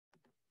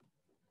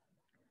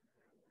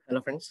Hello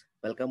friends,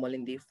 welcome all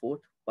in the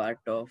fourth part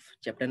of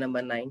chapter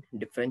number 9,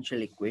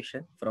 Differential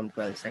Equation from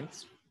 12th Science.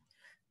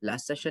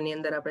 Last session ની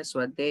અંદર આપણે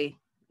સ્વાધ્યાય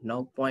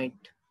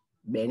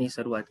 9.2 ની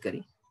શરૂઆત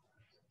કરી.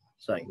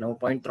 સોરી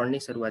 9.3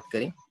 ની શરૂઆત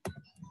કરી.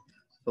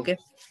 ઓકે,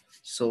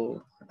 સો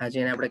આજે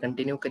એને આપણે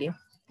કન્ટિન્યુ કરીએ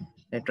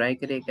અને ટ્રાય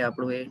કરીએ કે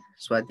આપણું એ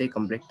સ્વાધ્યાય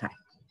કમ્પ્લીટ થાય.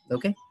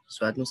 ઓકે,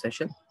 સ્વાધનું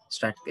સેશન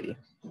સ્ટાર્ટ કરીએ.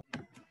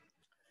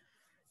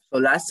 સો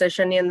લાસ્ટ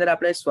સેશનની અંદર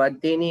આપણે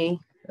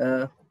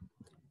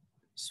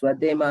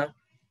સ્વાધ્યાયમાં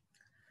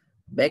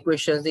બે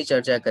ક્વેશ્ચન્સની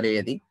ચર્ચા કરી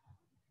હતી,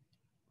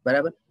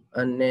 બરાબર,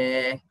 અને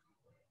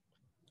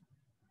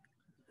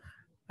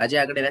આજે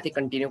આગળ એનાથી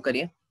કન્ટિન્યુ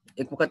કરીએ.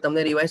 એક વખત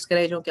તમને રિવાઇઝ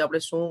કરાવી દઉં કે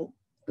આપણે શું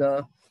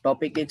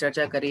ટોપિકની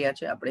ચર્ચા કરી રહ્યા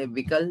છે. આપણે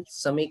વિકલ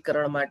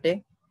સમીકરણ માટે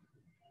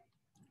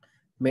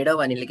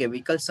મેળવવાની એટલે કે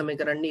વિકલ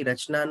સમીકરણની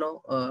રચનાનો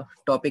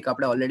ટોપિક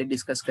આપણે ઓલરેડી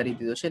ડિસ્કસ કરી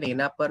દીધો છે ને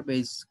એના પર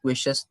બેઝ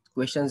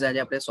ક્વેશ્ચન્સ આજે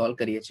આપણે સોલ્વ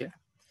કરીએ છીએ.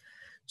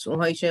 શું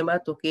હોય છે એમાં?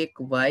 તો કે એક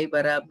y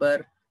બરાબર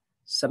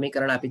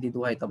સમીકરણ આપી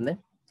દીધું હોય તમને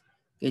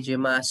કે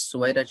જેમાં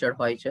સ્વૈર અચળ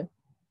હોય છે,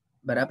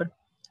 બરાબર.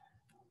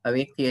 હવે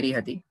એક થિયરી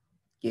હતી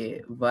કે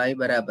y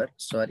બરાબર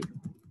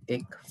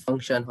એક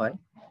ફંક્શન હોય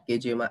કે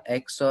જેમાં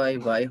x હોય,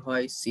 y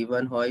હોય,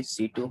 c1 હોય,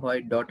 c2 હોય,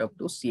 dot up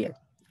to cn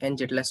n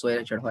જેટલા સ્વૈર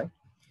અચળ હોય,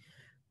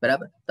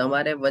 બરાબર.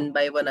 તમારે 1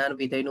 બાય 1 આ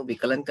વિધેયનું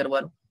વિકલન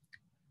કરવાનું.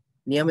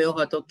 નિયમ એવો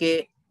હતો કે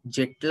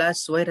જેટલા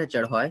સ્વૈર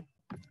અચળ હોય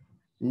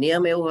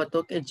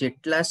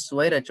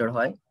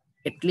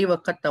એટલી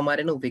વખત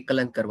તમારે એનું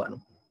વિકલન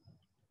કરવાનું.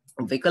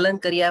 વિકલન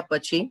કર્યા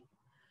પછી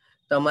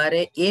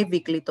તમારે એ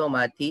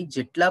વિકલિતોમાંથી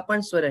જેટલા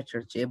પણ સ્વર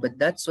અચળ છે એ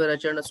બધા જ સ્વર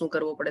અચળનો શું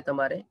કરવો પડે?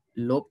 તમારે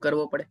લોપ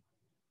કરવો પડે,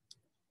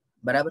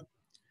 બરાબર.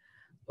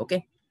 ઓકે,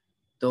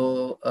 તો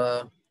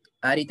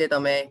આ રીતે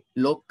તમે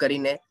લોપ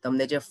કરીને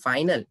તમને જે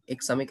ફાઇનલ એક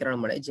સમીકરણ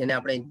મળે જેને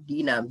આપણે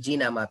જી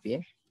નામ આપીએ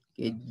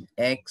કે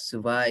x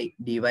Y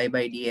DY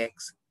by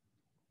dx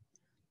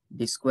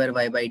D square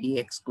Y by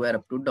dx square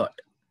up to dot.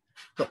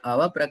 તો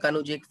આવા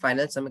પ્રકારનું જે એક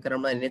ફાઇનલ સમીકરણ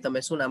મળે એને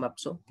તમે શું નામ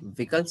આપશો?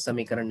 વિકલ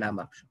સમીકરણ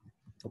નામ આપશો.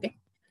 ઓકે,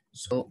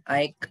 સો આ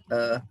એક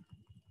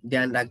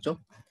ધ્યાન રાખજો,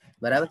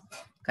 બરાબર.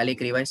 ખાલી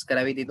એક રિવાઇઝ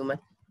કરાવી દીધું મેં.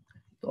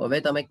 તો હવે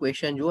તમે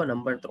ક્વેશ્ચન જુઓ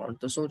નંબર 3.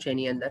 તો શું છે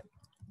એની અંદર?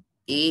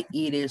 a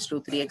e rays two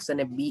 3x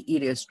અને b e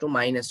rays two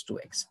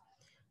 -2x.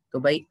 તો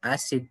ભાઈ આ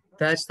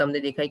સીધા જ તમને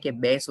દેખાય કે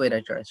બે સ્વૈર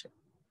અચળ છે.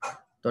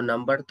 તો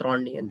નંબર 3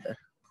 ની અંદર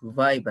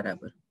y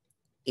બરાબર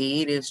a e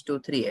rays two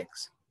 3x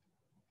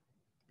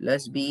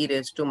plus b e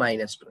rays two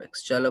 -2x.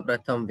 ચલો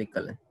પ્રથમ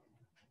વિકલન.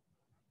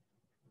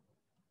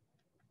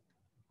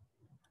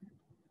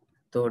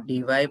 તો dy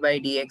by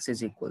dx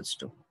is equals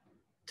to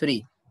 3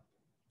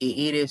 a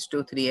e raised to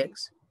 3x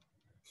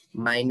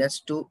minus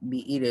 2 b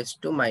e raised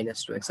to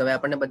 -2x. હવે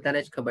આપણને બધાને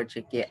જ ખબર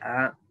છે કે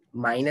આ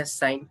minus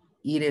sign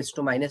e raised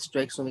to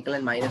 -2x નું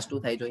વિકલન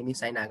 -2 થાય તો એની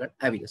સાઇન આગળ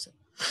આવી જશે,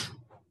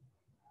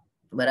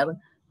 બરાબર.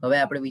 હવે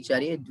આપણે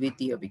વિચારીએ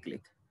દ્વિતીય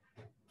વિકલિત.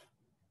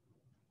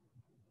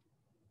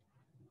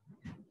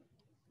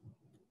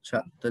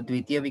 તો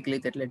દ્વિતીય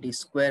વિકલિત એટલે D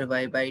square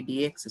Y by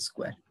dx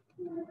square,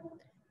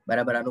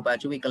 બરાબર. આનું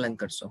પાછું વિકલન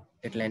કરશો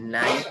એટલે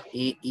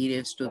 9a e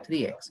raised to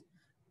 3x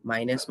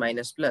minus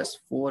minus plus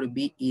 4b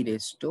e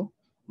raised to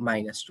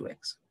 -2x.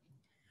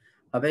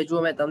 હવે જો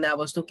મેં તમને આ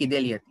વસ્તુ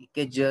કીધેલી હતી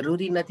કે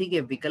જરૂરી નથી કે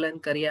વિકલન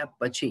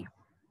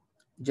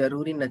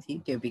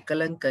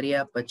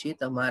કર્યા પછી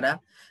તમારા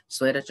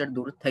સ્વૈરચળ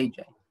દૂર થઈ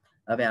જાય.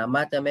 હવે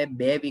આમાં તમે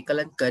બે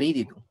વિકલન કરી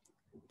દીધું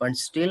પણ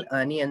સ્ટીલ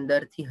આની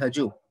અંદરથી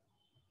હજુ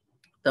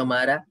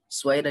તમારા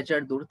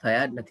સ્વૈરચળ દૂર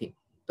થયા જ નથી.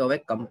 તો હવે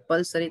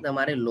કમ્પલસરી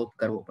તમારે લોપ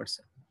કરવો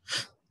પડશે.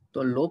 તો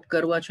લોપ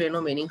કરવા છો એનો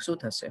મિનિંગ શું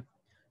થશે?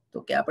 તો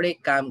કે આપણે એક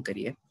કામ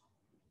કરીએ,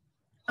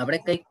 આપણે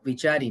કંઈક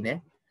વિચારીને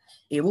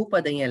એવું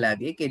પદ અહીંયા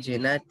લાગે કે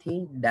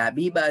જેનાથી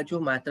ડાબી બાજુ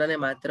માત્ર ને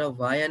માત્ર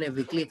વાય અને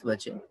વિકલિત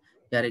વચ્ચે,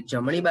 ત્યારે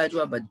જમણી બાજુ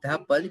આ બધા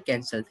પદ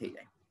કેન્સલ થઈ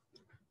જાય.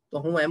 તો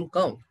હું એમ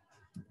કહું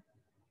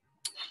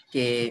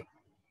કે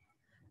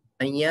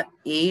અહીંયા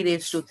a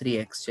રેઝ ટુ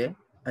 3x છે,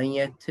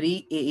 અહીંયા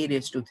 3a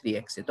રેઝ ટુ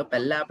 3x છે. તો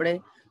પહેલા આપણે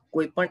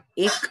કોઈ પણ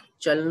એક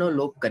ચલનો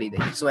લોપ કરી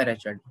દઈએ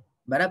સ્વૈરચળ,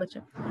 બરાબર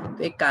છે.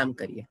 તો એક કામ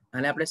કરીએ,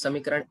 આને આપણે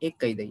સમીકરણ 1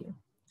 કહી દઈએ,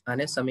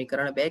 આને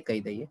સમીકરણ 2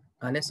 કહી દઈએ,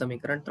 આને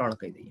સમીકરણ 3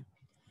 કહી દઈએ.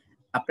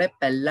 આપણે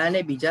પહેલા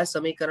ને બીજા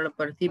સમીકરણ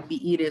પરથી b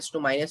e rays two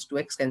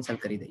 -2x cancel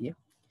કરી દઈએ,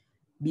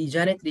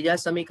 બીજા ને ત્રીજા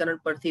સમીકરણ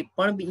પરથી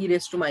પણ b e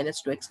rays two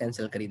 -2x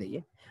cancel કરી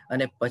દઈએ,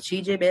 અને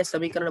પછી જે બે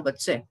સમીકરણ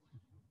બચશે,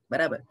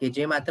 બરાબર, કે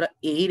જે માત્ર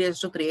a e rays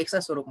two 3x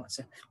ના સ્વરૂપમાં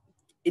છે,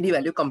 એની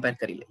વેલ્યુ કમ્પેર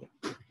કરી લઈએ.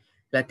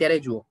 એટલે અત્યારે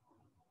જુઓ,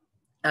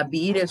 આ b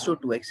e rays two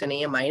 2x અને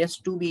અહીંયા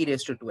 -2b e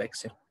rays two 2x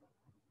છે.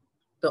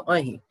 તો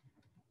અહીં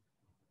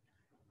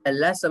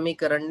પહેલા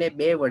સમીકરણને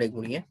 2 વડે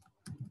ગુણીએ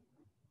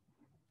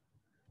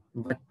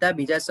વત્તા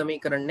બીજા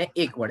સમીકરણને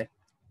 1 વડે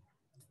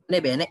અને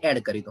 2 ને એડ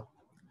કરી દો.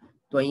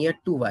 તો અહીંયા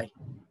 2y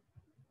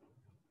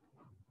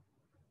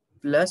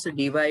plus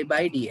dy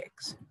by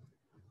dx,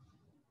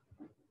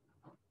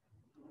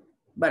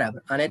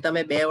 બરાબર. અને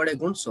તમે 2 વડે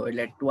ગુણશો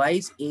એટલે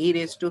twice a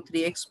rays two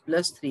 3x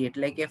plus 3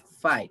 એટલે કે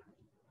 5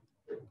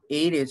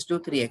 a રેઝ ટુ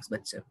 3x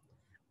બચશે.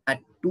 આ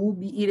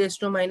 2b raise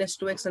to minus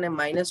 2x અને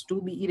minus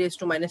 2b raise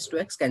to minus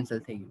 2x cancel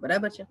થઈ ગયું,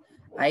 બરાબર છે.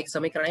 આ એક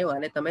સમીકરણ આવ્યું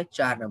અને તમે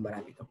 4 નંબર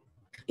આપી દો.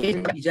 એ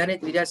બીજા ને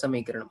ત્રીજા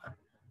સમીકરણમાં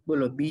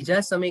બોલો,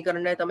 બીજા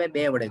સમીકરણને તમે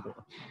 2 વડે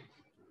ગુણો.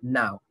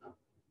 નાવ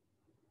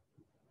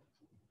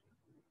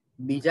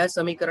બીજા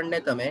સમીકરણને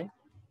તમે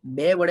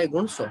 2 વડે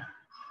ગુણશો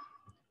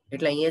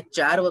એટલે અહીંયા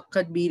 4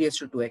 વખત b રેસ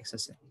ટુ 2x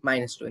હશે,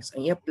 માઇનસ 2x.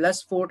 અહીંયા પ્લસ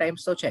 4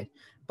 ટાઈમ્સ તો છે,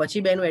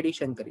 પછી 2 નું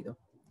એડિશન કરી દો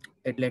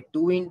એટલે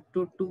 2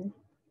 into 2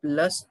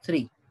 plus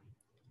 3,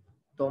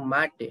 તો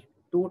માટે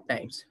 2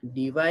 times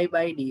dy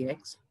by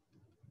dx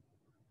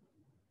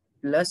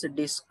plus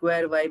d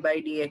square y by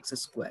dx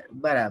square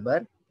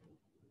બરાબર.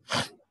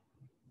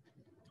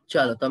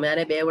 ચાલો તમે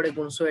આને 2 વડે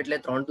ગુણશો એટલે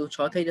 3 દુ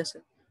 6 થઈ જશે,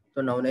 તો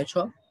 9 ને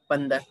 6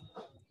 15,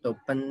 તો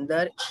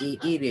 15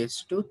 e રેસ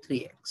ટુ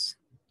 3x.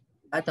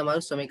 આ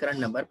તમારું સમીકરણ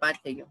નંબર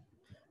 5 થઈ ગયું.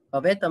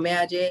 હવે તમે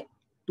આ જે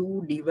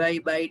 2 dy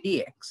by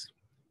dx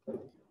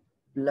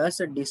plus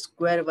d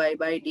square y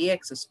by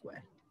dx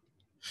square,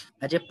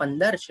 આ જે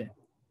 15 છે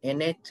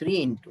એને 3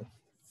 into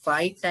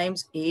 5 times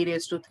a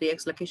raised to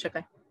 3x લખી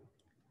શકાય,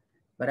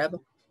 બરાબર.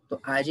 તો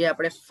આજે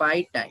આપણે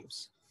 5 times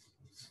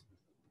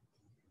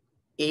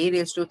a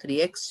raised to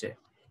 3x છે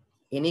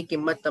એની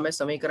કિંમત તમે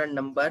સમીકરણ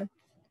નંબર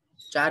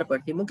 4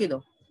 પરથી મૂકી દો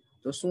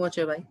તો શું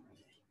હશે ભાઈ?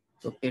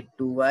 તો કે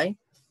 2y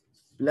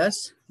plus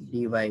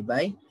dy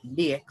by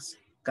dx,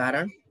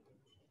 કારણ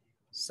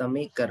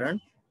સમીકરણ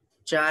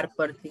 4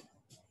 પરથી.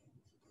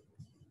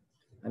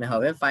 અને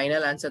હવે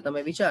ફાઇનલ આન્સર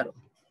તમે વિચારો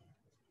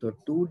તો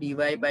 2 dy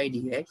by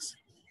dx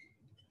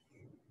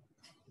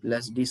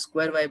plus d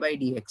square y by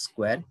dx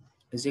square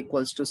is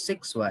equals to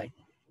 6y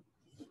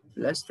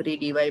plus 3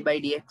 dy by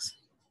dx.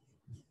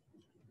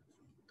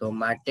 તો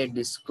માટે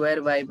d square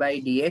y by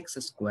dx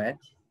square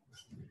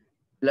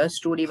plus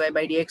 2 dy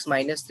by dx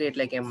minus 3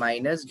 એટલે કે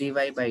minus dy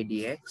by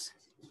dx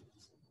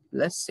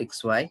plus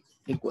 6y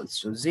equals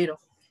to 0.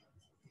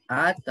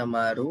 આ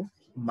તમારું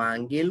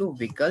માંગેલું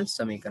વિકલ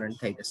સમીકરણ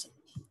થઈ જશે.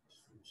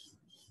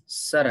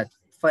 શરત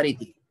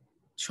ફરીથી,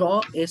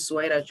 6 એ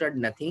સ્વૈર અચળ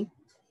નથી,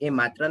 એ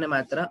માત્ર ને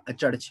માત્ર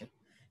અચળ છે.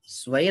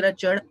 સ્વૈર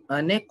અચળ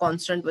અને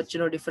કોન્સ્ટન્ટ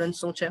વચ્ચેનો ડિફરન્સ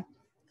શું છે?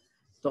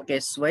 તો કે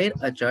સ્વૈર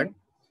અચળ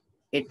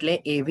એટલે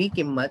એવી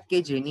કિંમત કે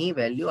જેની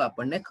વેલ્યુ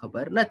આપણને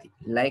ખબર નથી,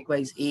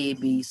 likewise a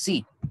b c.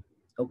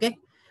 Okay,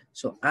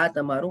 સો આ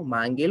તમારું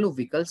માંગેલું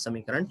વિકલ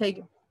સમીકરણ થઈ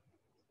ગયું,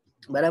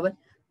 બરાબર.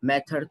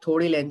 મેથડ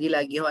થોડી લેન્ધી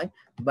લાગી હોય,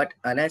 બટ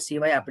આના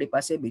સિવાય આપણી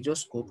પાસે બીજો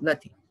સ્કોપ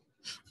નથી.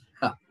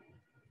 હા,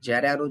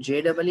 જ્યારે આનું જે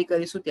ડબલ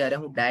કરીશું ત્યારે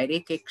હું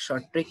ડાયરેક્ટ એક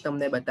શોર્ટ ટ્રિક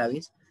તમને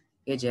બતાવીશ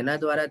કે જેના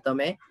દ્વારા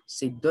તમે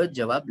સીધો જ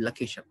જવાબ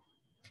લખી શકો.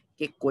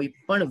 કે કોઈ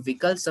પણ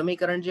વિકલ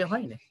સમીકરણ જે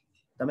હોય ને,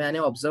 તમે આને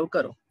ઓબ્ઝર્વ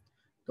કરો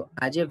તો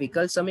આ જે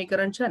વિકલ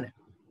સમીકરણ છે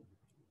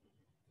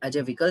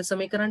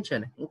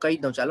ને, હું કહી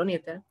દઉં ચાલો ને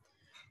અત્યારે.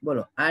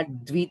 બોલો, આ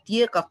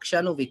દ્વિતીય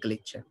કક્ષાનું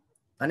વિકલિત છે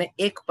અને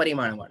એક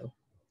પરિમાણ વાળું,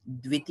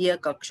 દ્વિતીય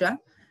કક્ષા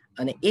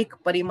અને એક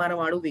પરિમાણ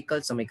વાળું વિકલ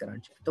સમીકરણ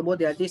છે. તો બહુ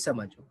ધ્યાનથી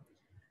સમજો.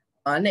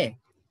 અને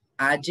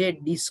આ જે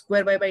D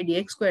square Y by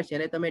dx square છે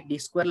એને તમે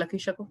ડી સ્ક્વેર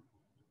લખી શકો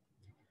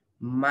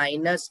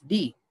માઇનસ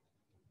ડી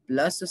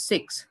પ્લસ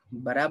 6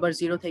 બરાબર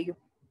 0 થઈ ગયું.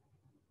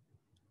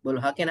 બોલો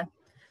હા કે ના?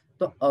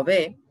 તો હવે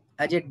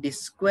આ જે D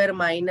square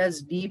minus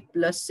D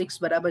plus 6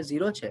 બરાબર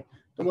 0 છે,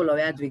 તો બોલો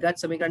હવે આ દ્વિઘાત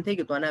સમીકરણ થઈ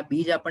ગયું. તો આના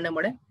બીજ આપણને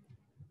મળે,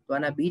 તો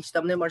આના બીજ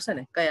તમને મળશે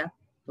ને કયા?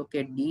 તો કે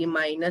ડી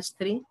માઇનસ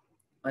 3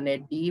 અને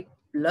ડી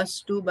પ્લસ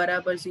 2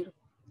 બરાબર 0,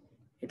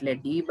 એટલે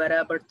ડી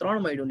બરાબર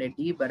 3 મળ્યું ને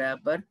ડી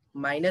બરાબર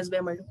માઇનસ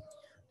 2 મળ્યું.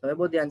 હવે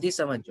બહુ ધ્યાનથી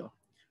સમજો.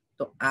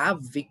 તો આ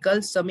વિકલ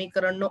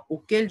સમીકરણનો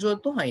ઉકેલ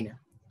જોતો હોય ને,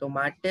 તો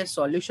માટે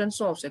સોલ્યુશન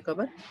શું આવશે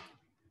ખબર?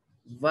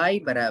 y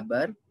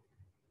બરાબર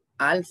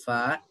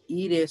alpha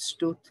e raise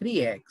to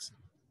 3x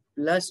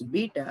plus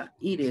beta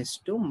e raise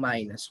to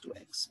minus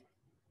 2x.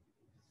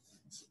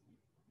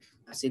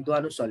 આ સીધું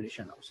આનું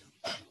સોલ્યુશન આવશે.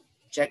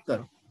 ચેક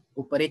કરો,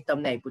 ઉપર જ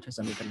તમને આપ્યું છે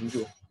સમીકરણ,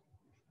 જુઓ.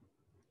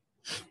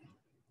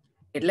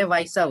 એટલે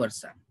વાયસા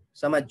વર્ષા,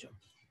 સમજો.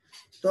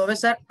 તો હવે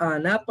સર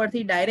આના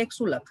પરથી ડાયરેક્ટ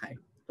શું લખાય?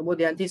 તો બહુ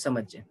ધ્યાનથી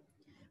સમજજે.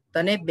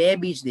 તને બે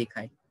બીજ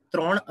દેખાય,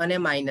 3 અને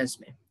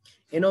 -2.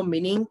 એનો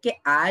મીનિંગ કે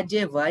આ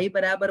જે y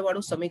બરાબર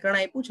વાળું સમીકરણ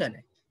આપ્યું છે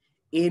ને,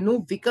 એનું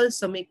વિકલ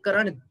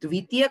સમીકરણ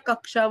દ્વિતીય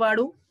કક્ષા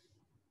વાળું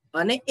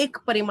અને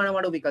એક પરિમાણ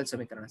વાળું વિકલ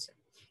સમીકરણ છે.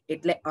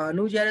 એટલે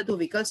આનું જ્યારે તું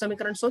વિકલ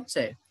સમીકરણ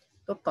શોધશે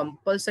તો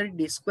compulsory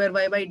D square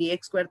Y by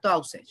dx square તો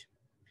આવશે જ.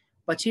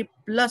 પછી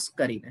પ્લસ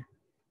કરીને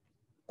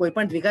કોઈ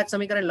પણ દ્વિઘાત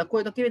સમીકરણ લખવું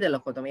હોય તો કેવી રીતે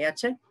લખો તમે યાદ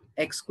છે?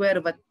 એક્સ સ્ક્વેર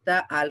વત્તા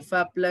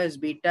alpha plus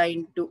beta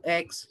into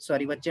x,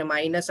 sorry વચ્ચે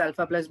minus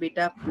alpha plus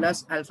beta plus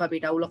alpha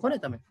beta, આવું લખો ને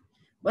તમે.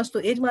 બસ તો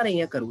એ જ મારે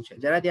અહીંયા કરવું છે,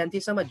 જરા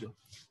ધ્યાનથી સમજો.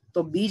 તો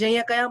બીજ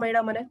અહીંયા કયા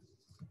મળ્યા મને?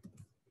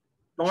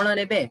 3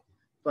 અને 2.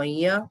 તો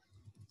અહીંયા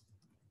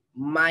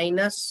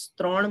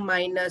 -3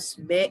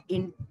 - 2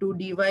 ઇન્ટુ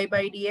ડીવાય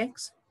બાય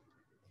ડીએક્સ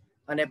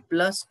અને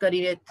પ્લસ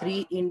કરીને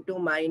 3 ઇન્ટુ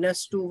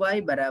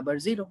 -2y બરાબર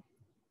 0.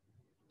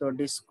 તો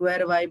D square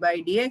Y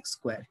by dx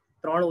square,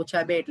 3 -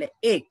 2 એટલે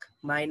 1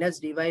 માઇનસ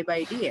ડીવાય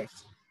બાય ડીએક્સ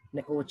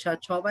ને ઓછા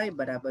 6y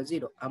બરાબર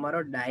 0. અમારો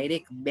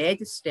ડાયરેક્ટ બે જ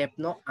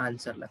સ્ટેપનો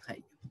આન્સર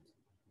લખાય.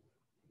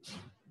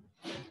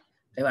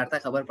 કઈ વાર્તા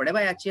ખબર પડે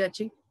ભાઈ?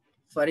 આછી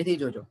ફરીથી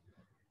જોજો.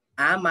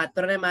 આ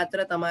માત્ર ને માત્ર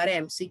તમારે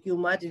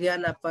એમસીક્યુમાં જ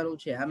ધ્યાન આપવાનું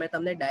છે. આ મેં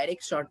તમને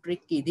ડાયરેક્ટ શોર્ટ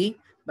ટ્રીક કીધી,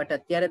 બટ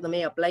અત્યારે તમે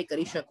અપ્લાય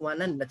કરી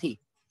શકવાના નથી.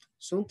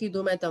 શું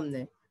કીધું મેં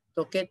તમને?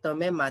 તો કે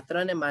તમે માત્ર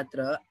ને માત્ર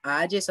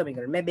આ જે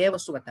સમીકરણ મેં બે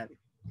વસ્તુ બતાવી,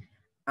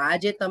 આ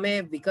જે તમે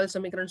વિકલ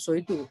સમીકરણ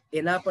શોધ્યું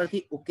એના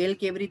પરથી ઉકેલ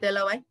કેવી રીતે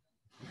લવાય,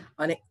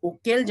 અને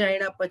ઉકેલ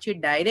જાણ્યા પછી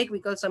ડાયરેક્ટ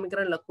વિકલ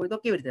સમીકરણ લખવું હોય તો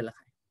કેવી રીતે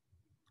લખાય.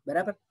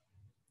 બરાબર?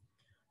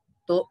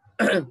 તો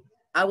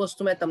આ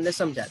વસ્તુ મેં તમને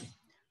સમજાવી.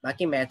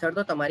 બાકી મેથડ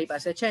તો તમારી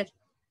પાસે છે જ.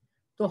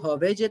 તો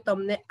હવે જે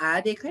તમને આ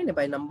દેખાય ને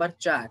ભાઈ નંબર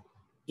 4,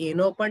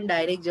 એનો પણ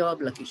ડાયરેક્ટ જવાબ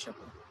લખી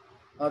શકો.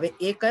 હવે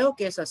એ કયો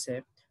કેસ હશે?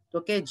 તો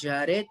કે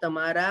જ્યારે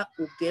તમારા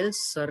ઉકેલ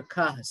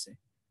સરખા હશે.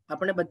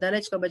 આપણે બધાને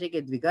જ ખબર છે કે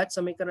દ્વિઘાત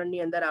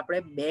સમીકરણની અંદર આપણે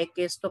બે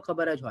કેસ તો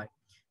ખબર જ હોય.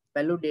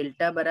 પહેલું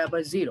ડેલ્ટા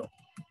બરાબર 0,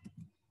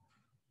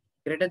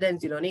 ગ્રેટર ધેન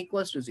 0 અને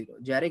ઇક્વલ્સ ટુ 0.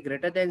 જ્યારે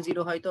ગ્રેટર ધેન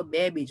 0 હોય તો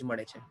બે બીજ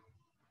મળે છે,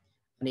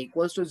 અને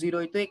ઇક્વલ્સ ટુ 0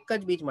 હોય તો એક જ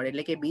બીજ મળે,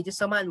 એટલે કે બીજ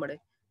સમાન મળે.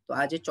 તો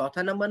આ જે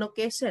ચોથા નંબરનો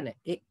કેસ છે ને,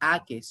 એ આ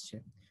કેસ છે.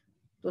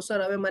 તો સર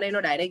હવે મને એનો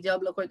ડાયરેક્ટ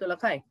જવાબ લખો તો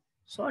લખાય?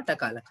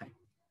 100% લખાય.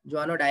 જો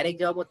આનો ડાયરેક્ટ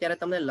જવાબ અત્યારે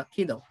તમને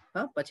લખી દઉં,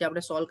 હા, પછી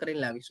આપણે સોલ્વ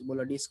કરીને લાવીશું.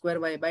 બોલો,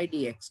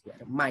 d2y/dx²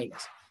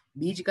 માઇનસ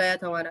બીજ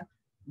કયા થવાના?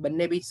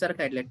 બંને બીજ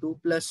સરખા એટલે 2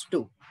 +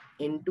 2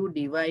 ઇન્ટુ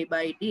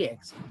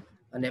dy/dx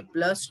અને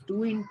પ્લસ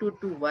 2 ઇન્ટુ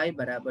 2y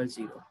બરાબર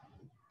 0.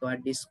 તો આ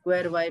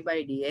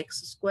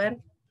d2y/dx²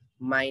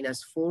 minus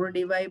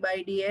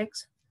 4dy/dx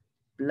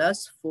plus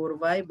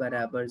 4y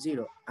બરાબર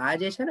 0. આ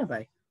જે છે ને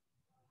ભાઈ,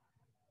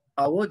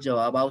 આવો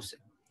જવાબ આવશે.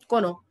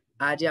 કોનો?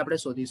 આજે આપણે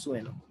શોધીશું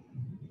એનો.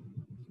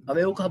 હવે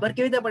એવું ખબર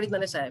કેવી રીતે પડી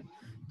તને સાહેબ?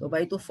 તો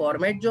ભાઈ તું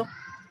ફોર્મેટ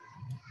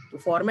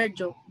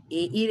જો,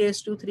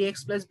 ae⁻³ x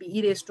 +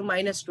 be⁻² તો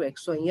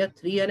અહીંયા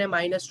 3 અને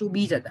 -2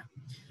 બીજ હતા.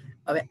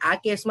 હવે આ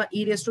કેસમાં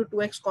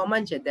e⁻²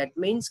 કોમન છે, ધેટ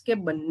મીન્સ કે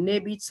બંને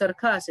બીજ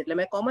સરખા હશે, એટલે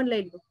મેં કોમન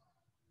લઈ લીધું.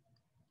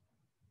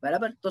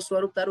 બરાબર? તો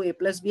સ્વરૂપ તારું a +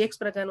 bx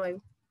પ્રકારનું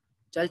આવ્યું.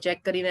 ચાલ ચેક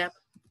કરીને આપ.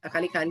 આ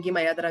ખાલી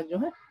ખાનગીમાં યાદ રાખજો.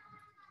 હે,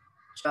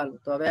 ચાલો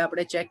તો હવે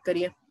આપણે ચેક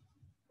કરીએ.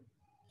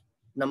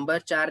 નંબર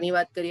 4 ની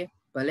વાત કરીએ.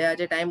 ભલે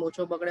આજે ટાઈમ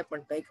ઓછો પકડે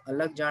પણ કંઈક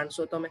અલગ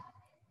જાણશો તમે.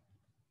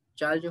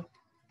 ચાલજો.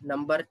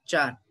 નંબર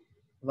 4,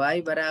 y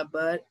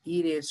બરાબર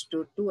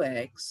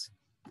e⁻²x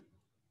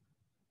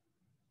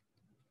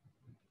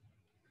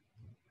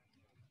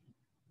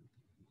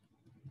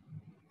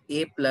a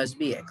 +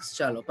 bx.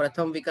 ચાલો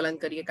પ્રથમ વિકલન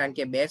કરીએ, કારણ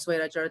કે બે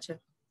સ્વૈર અચળ છે.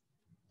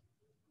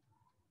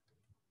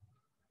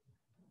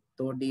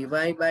 તો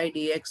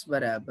dy/dx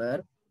બરાબર,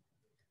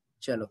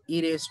 ચલો,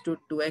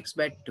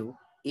 e⁻²x/2,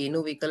 a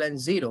નું વિકલન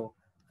 0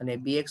 અને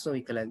bx નું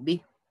વિકલન b.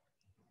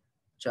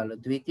 ચાલો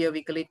દ્વિતીય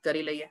વિકલિત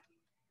કરી લઈએ.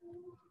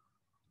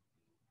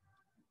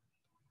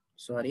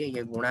 સોરી,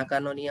 અહીંયા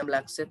ગુણાકારનો નિયમ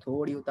લાગશે,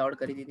 થોડી ઉતાવળ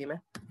કરી દીધી મેં.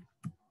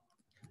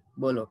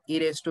 બોલો,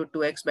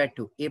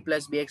 e⁻²x/2 a +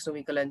 bx નું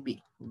વિકલન b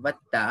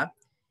વત્તા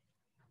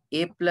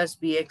a +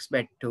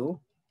 bx/2.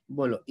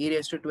 બોલો,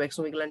 e⁻²x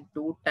નું વિકલન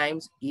 2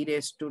 ટાઈમ્સ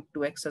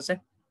e⁻²x હશે.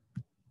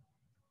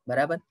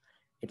 બરાબર?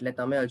 એટલે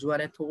તમે હજુ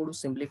આને થોડું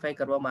સિમ્પ્લિફાય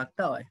કરવા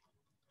માંગતા હોય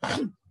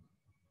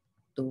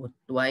તો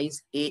ટ્વાઇસ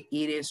a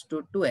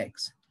e⁻²x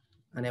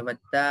અને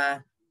વત્તા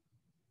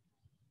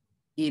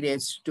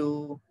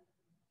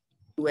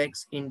e⁻²x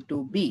ઇન્ટુ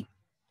b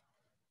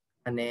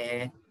અને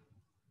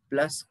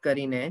પ્લસ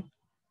કરીને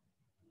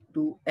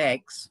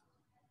 2x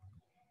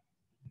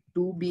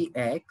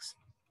 2bx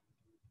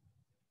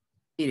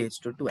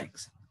e⁻²x.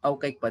 આવું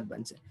કંઈક પદ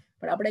બનશે.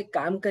 પણ આપણે એક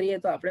કામ કરીએ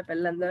તો આપણે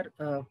પહેલા અંદર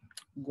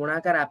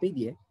ગુણાકાર આપી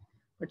દઈએ.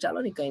 પણ ચાલો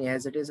ને, કંઈ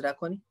એઝ ઇટ ઇઝ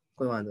રાખો, નહીં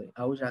કોઈ વાંધો નહીં,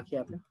 આવું જ રાખીએ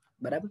આપણે.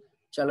 બરાબર?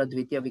 ચાલો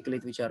દ્વિતીય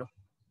વિકલિત વિચારો.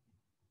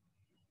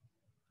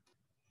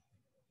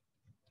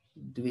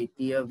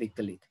 દ્વિતીય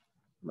વિકલિત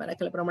મારા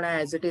ખ્યાલ પ્રમાણે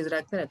એઝ ઇટ ઇઝ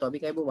રાખતે ને તો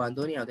બી કઈ બહુ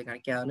વાંધો નહીં આવતો,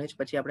 કારણ કે આને જ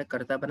પછી આપણે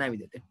કરતા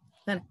બનાવી દેતે.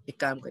 હે ને? એક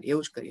કામ કરીએ,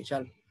 એવું જ કરીએ.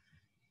 ચાલો,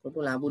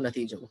 ખોટું લાંબુ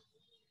નથી જવું.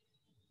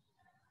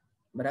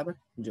 બરાબર?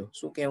 જો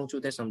શું કહેવું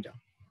છું તે સમજાવો.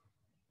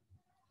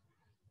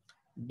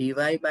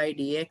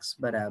 dy/dx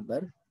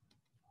બરાબર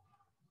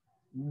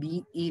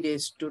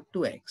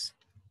be⁻²x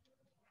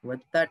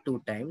વત્તા 2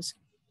 ટાઈમ્સ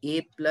a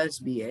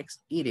 + bx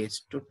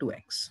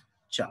e⁻²x.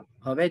 ચાલો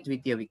હવે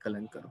દ્વિતીય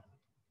વિકલન કરો.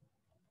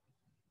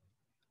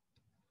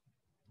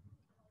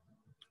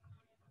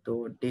 તો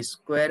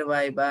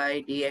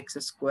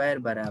d2y/dx²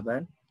 બરાબર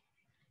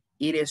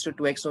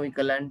e⁻²x નું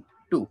વિકલન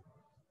 2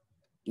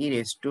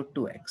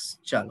 e⁻²x.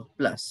 ચાલો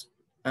પ્લસ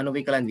આનું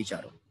વિકલન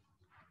વિચારો.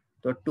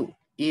 તો 2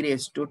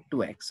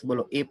 e⁻²x.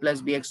 બોલો, a +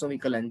 bx નું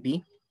વિકલન b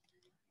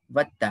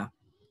વત્તા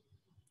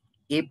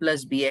a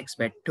 +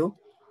 bx/2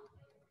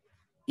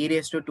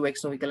 e⁻²x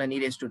નું વિકલન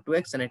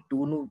e⁻²x અને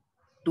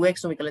 2x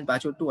નું વિકલન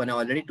પાછું 2, અને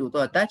ઓલરેડી 2 તો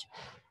હતા જ,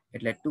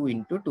 એટલે 2 ×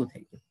 2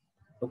 થઈ ગયું.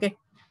 ઓકે,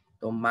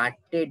 તો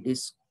માટે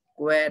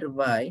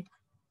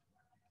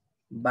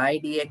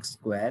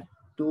d2y/dx²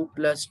 2 +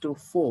 2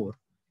 4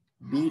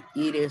 b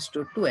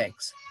e⁻²x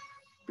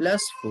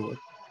plus 4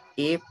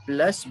 a +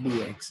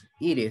 bx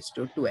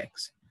e⁻²x.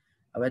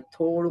 હવે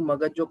થોડું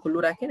મગજ જો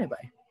ખુલ્લું રાખીએ ને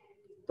ભાઈ,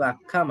 તો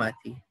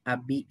આખામાંથી આ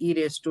b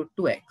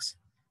e⁻²x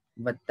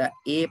વત્તા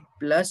a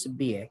 +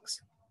 bx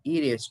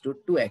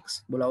e⁻²x.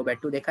 બોલાવો,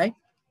 બેઠું દેખાય?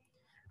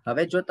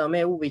 હવે જો તમે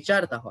એવું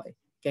વિચારતા હોય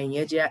કે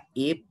અહીંયા જે આ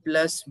a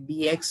પ્લસ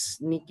bx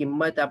ની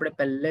કિંમત આપણે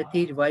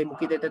પહેલેથી જ y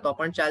મૂકી દેતે તો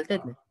પણ ચાલતે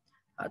જ ને.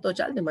 હા તો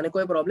ચાલતે, મને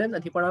કોઈ પ્રોબ્લેમ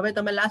નથી, પણ હવે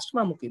તમે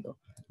લાસ્ટમાં મૂકી દો.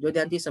 જો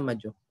ધ્યાનથી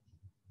સમજજો,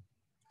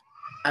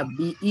 આ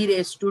be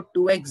raised to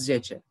 2x જે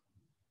છે,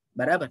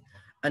 બરાબર,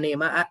 અને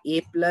એમાં આ a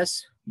plus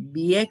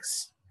bx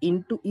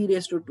into e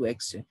raised to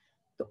 2x છે,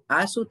 તો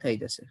આ શું થઈ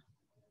જશે?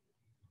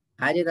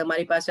 આ જે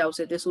તમારી પાસે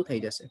આવશે તે શું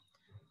થઈ જશે?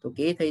 તો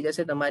કે થઈ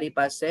જશે તમારી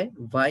પાસે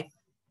y.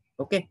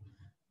 ઓકે,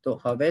 તો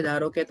હવે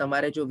ધારો કે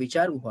તમારે જો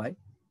વિચારવું હોય,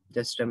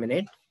 જસ્ટ અ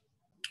મિનિટ,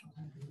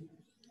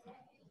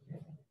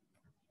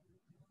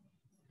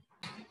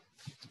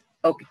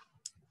 ઓકે,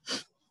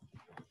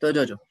 તો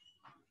જોજો,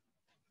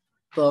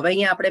 તો હવે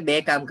અહીંયા આપણે બે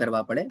કામ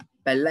કરવા પડે.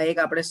 પહેલા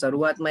એક આપણે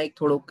શરૂઆતમાં એક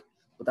થોડુંક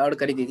ઉતાવળ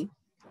કરી દીધી,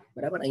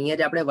 બરાબર,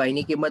 અહીંયા જ આપણે y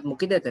ની કિંમત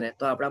મૂકી દેતે ને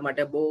તો આપણા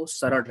માટે બહુ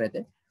સરળ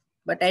રહેતે.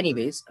 બટ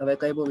એનીવેઝ હવે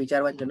કઈ બહુ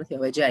વિચારવાની જરૂર નથી.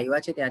 હવે જે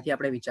આવ્યા છે ત્યાંથી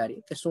આપણે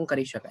વિચારીએ કે શું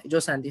કરી શકાય. જો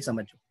શાંતિ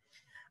સમજો,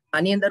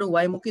 આની અંદર હું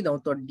y મૂકી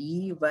દઉં તો dy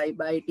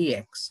by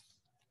dx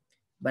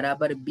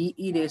બરાબર be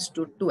raised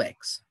to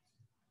 2x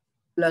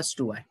plus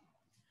 2y.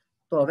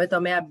 તો હવે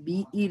તમે આ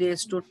be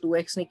raised to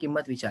 2x ની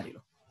કિંમત વિચારી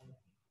લો.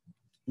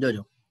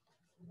 જોજો,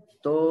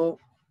 તો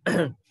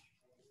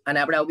અને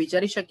આપણે આવું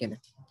વિચારી શકીએ ને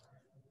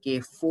કે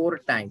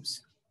 4 times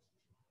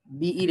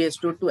be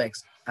raised to 2x,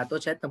 આ તો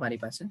છે જ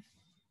તમારી પાસે.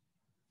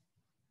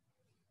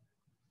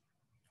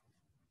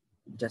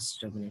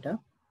 જસ્ટ અ મિનિટ,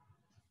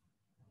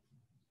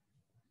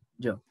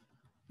 જો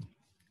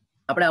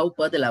આપણે આવું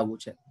પદ લાવવું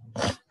છે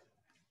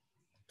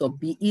તો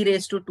be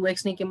raised to 2x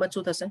ની કિંમત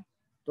શું થશે?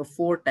 તો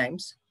 4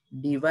 times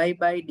dy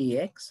by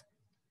dx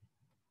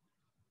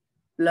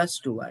plus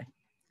 2y,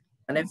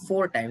 અને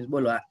 4 ટાઈમ્સ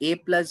બોલો આ a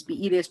plus be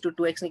raised to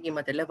 2x ની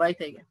કિંમત એટલે y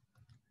થઈ ગઈ.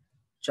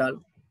 ચાલો,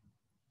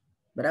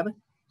 બરાબર,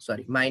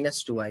 સોરી માઇનસ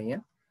 2y,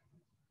 અહીંયા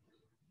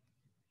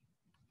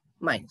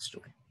માઇનસ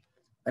 2y,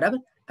 બરાબર.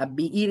 આ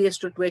be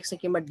raised to 2x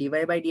ની કિંમત dy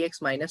by dx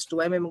minus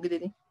 2y મેં મૂકી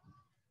દીધી,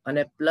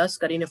 અને પ્લસ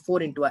કરીને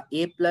 4 ઇન્ટુ આ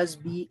a plus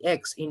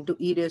bx into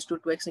e raised to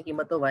 2x ની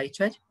કિંમત તો y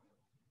છે જ,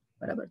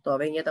 બરાબર. તો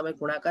હવે અહીંયા તમે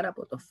ગુણાકાર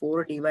આપો તો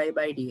 4 dy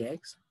by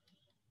dx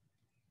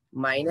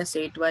minus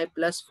 8y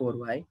plus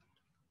 4y,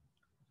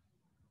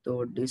 તો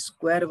d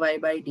square y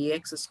by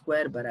dx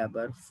square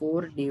બરાબર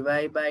 4 dy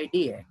by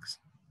dx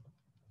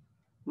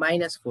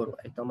minus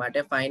 4y. તો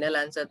માટે ફાઇનલ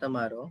આન્સર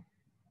તમારો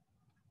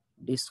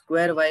d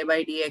square y by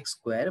dx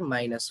square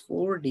minus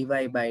 4 dy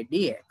by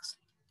dx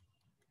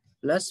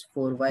plus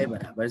 4y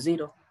બરાબર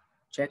 0.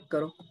 Check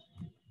કરો.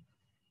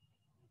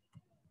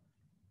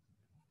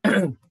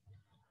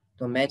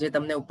 તો મેં જે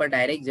તમને ઉપર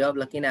ડાયરેક્ટ જવાબ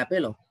લખીને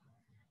આપેલો,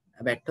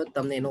 બેઠો જ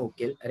તમને એનો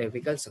ઉકેલ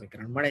વિકલ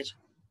સમીકરણ મળે છે,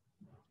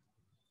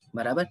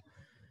 બરાબર.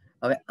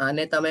 હવે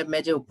આને તમે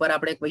મેં જે ઉપર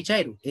આપણે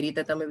વિચાર્યું એ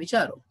રીતે તમે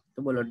વિચારો તો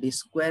બોલો D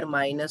square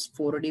minus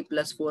 4d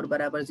plus 4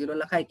 બરાબર 0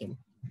 લખાય કે નહીં?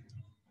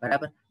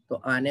 બરાબર. તો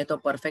આને તો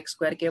પરફેક્ટ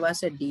સ્ક્વેર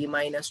કહેવાશે, ડી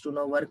માઇનસ 2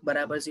 નો વર્ગ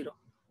બરાબર 0,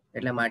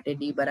 એટલે માટે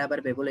ડી બરાબર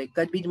બે, બોલો એક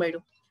જ બીજ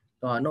મળ્યું.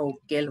 તો આનો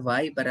ઉકેલ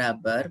y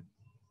બરાબર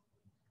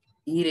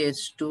e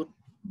raised to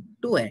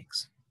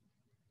 2x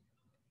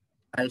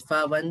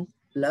alpha 1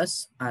 plus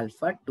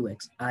alpha 2x,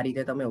 આ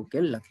રીતે તમે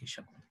ઉકેલ લખી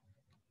શકો.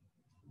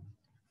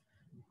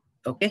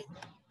 ઓકે,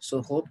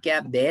 સો હોપ કે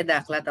આ બે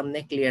દાખલા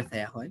તમને ક્લિયર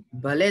થયા હોય.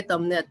 ભલે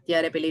તમને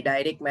અત્યારે પેલી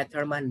ડાયરેક્ટ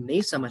મેથડમાં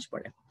નહીં સમજ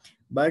પડે,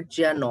 બટ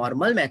જે આ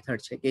નોર્મલ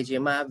મેથડ છે કે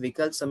જેમાં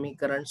વિકલ્પ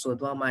સમીકરણ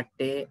શોધવા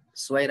માટે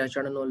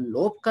સ્વયરચણનો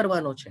લોપ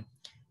કરવાનો છે,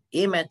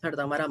 એ મેથડ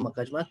તમારા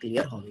મગજમાં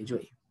ક્લિયર હોવી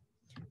જોઈએ.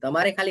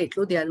 તમારે ખાલી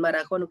એટલું ધ્યાનમાં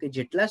રાખવાનું કે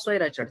જેટલા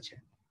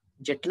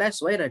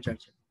સ્વયરચણ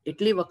છે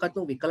એટલી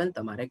વખતનું વિકલન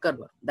તમારે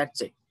કરવાનું.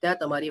 That's it. ત્યાં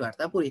તમારી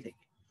વાર્તા પૂરી થઈ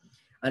ગઈ.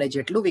 અને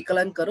જેટલું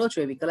વિકલન કરો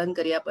છો એ વિકલન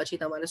કર્યા પછી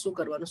તમારે શું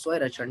કરવાનું?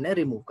 સ્વયરચણને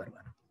રિમૂવ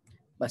કરવાનું.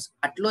 બસ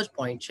આટલો જ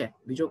પોઈન્ટ છે,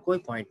 બીજો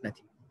કોઈ પોઈન્ટ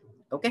નથી.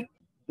 ઓકે,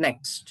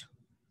 નેક્સ્ટ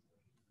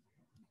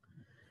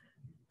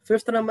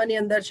 5th નંબરની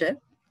અંદર છે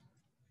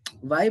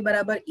y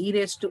બરાબર e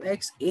raised to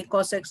x a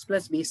cos x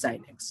plus b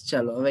sin x.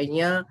 ચલો, હવે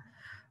અહીંયા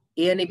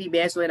a અને b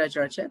બે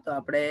સ્વયરચણ છે, તો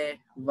આપણે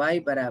y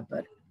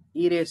બરાબર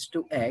e raised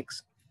to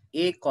x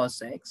a cos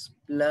x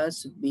plus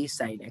b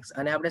sin x,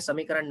 અને આપણે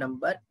સમીકરણ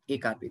નંબર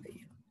 1 આપી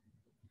દઈએ.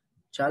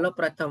 ચાલો,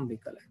 પ્રથમ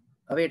વિકલન.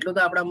 હવે એટલું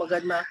તો આપણા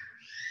મગજમાં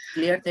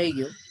ક્લિયર થઈ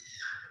ગયું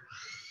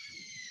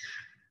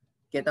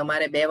કે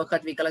તમારે બે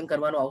વખત વિકલન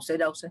કરવાનું આવશે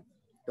જ આવશે.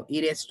 તો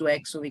e raised to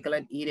x નું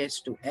વિકલન e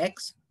raised to x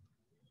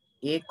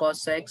a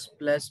cos x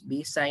plus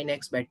b sin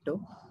x back to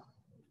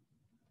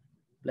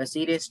plus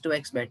e raised to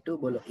x back to,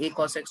 બોલો a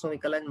cos x નું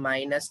વિકલન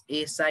માઇનસ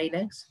a sin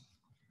x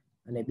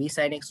અને b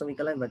sin x નું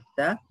વિકલન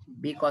વત્તા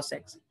b cos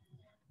x.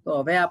 તો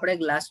હવે આપણે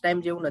લાસ્ટ ટાઈમ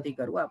જેવું નથી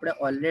કરવું, આપણે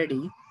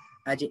ઓલરેડી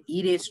આ જે e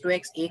raised to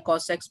x a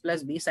cos x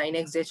plus b sin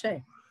x જે છે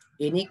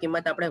એની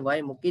કિંમત આપણે y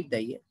મૂકી જ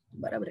દઈએ,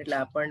 બરાબર, એટલે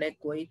આપણને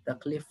કોઈ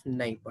તકલીફ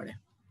નહીં પડે,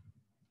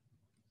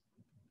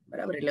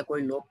 બરાબર, એટલે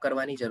કોઈ લોપ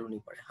કરવાની જરૂર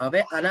નહીં પડે.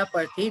 હવે આના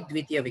પરથી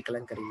દ્વિતીય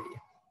વિકલન કરી લઈએ.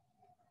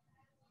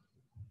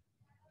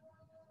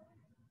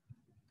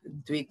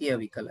 દ્વિતીય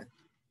વિકલન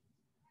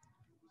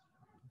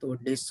તો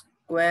D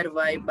square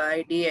y by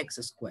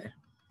dx square,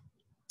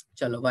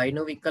 ચલો y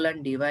નું વિકલન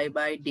dy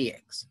by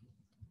dx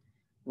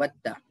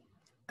વત્તા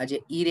આ જે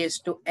e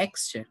raised to x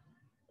છે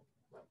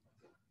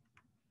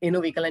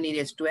એનું વિકલન e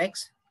raised to x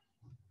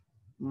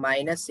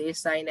minus a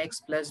sin x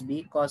plus b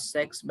cos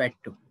x bet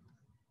 2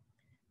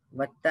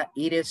 વત્તા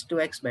e raised to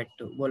x bet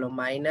 2 બોલો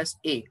માઇનસ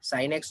a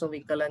sin x નું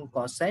વિકલન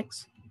cos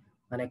x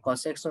અને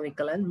cos x નું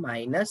વિકલન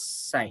માઇનસ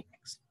sin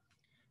x.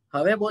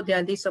 હવે બહુ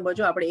ધ્યાનથી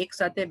સમજો, આપણે એક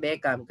સાથે બે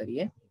કામ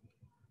કરીએ.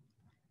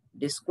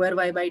 d square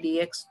y by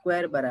dx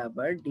square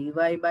બરાબર dy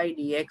by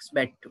dx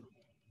bet 2.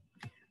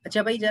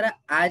 અચ્છા ભાઈ, જરા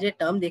આ જે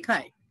ટર્મ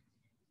દેખાય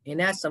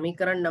એને આ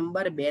સમીકરણ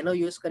નંબર 2 નો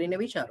યુઝ કરીને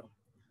વિચારો.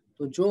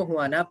 તો જો હું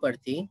આના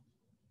પરથી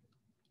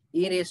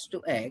e raised to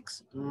x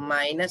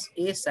minus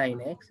a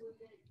sin x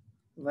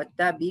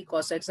વત્તા b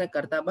cos x ને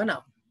કરતા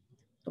બનાવો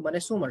તો મને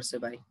શું મળશે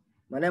ભાઈ?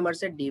 મને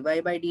મળશે dy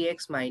by dx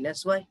minus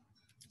y.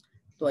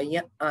 તો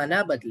અહીંયા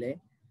આના બદલે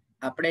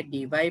આપણે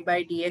dy by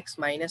dx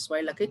minus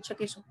y લખી જ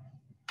શકીશું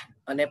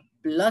અને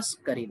પ્લસ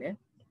કરીને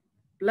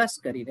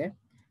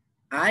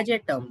આ જે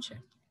ટર્મ છે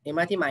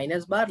એમાંથી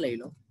માઇનસ બાર લઈ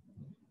લો,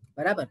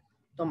 બરાબર?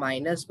 તો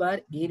minus bar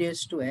e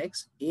raised to x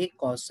a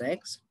cos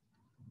x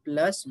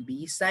plus b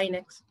sin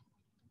x.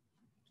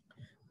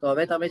 તો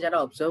હવે તમે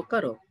જરા ઓબ્ઝર્વ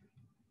કરો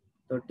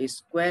તો d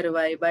square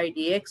y by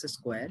dx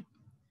square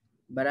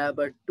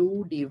બરાબર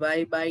 2 dy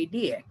by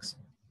dx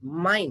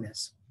માઇનસ,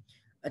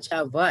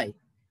 અચ્છા y,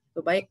 તો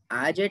ભાઈ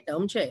આ જે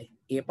ટર્મ છે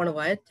એ પણ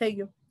y જ થઈ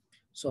ગયો.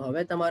 સો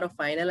હવે તમારો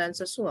ફાઇનલ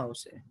આન્સર શું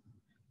આવશે?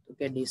 તો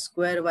કે d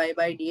square y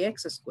by dx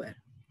square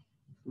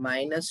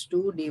minus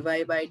 2 dy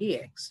by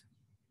dx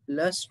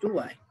plus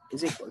 2y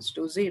is equals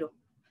to 0.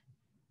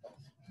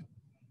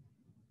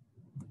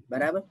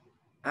 બરાબર,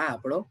 આ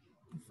આપણો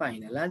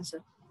ફાઇનલ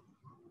આન્સર.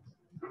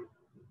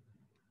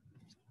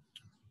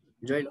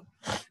 જોઈ લો.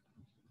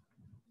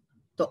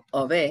 તો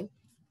હવે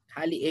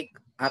ખાલી એક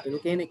આ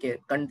પેલું કહે ને કે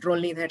કંટ્રોલ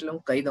નહીં થાય એટલે હું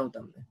કહી દઉં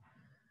તમને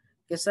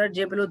કે સર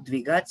જે પેલું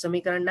દ્વિઘાત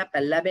સમીકરણના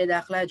પહેલા બે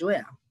દાખલા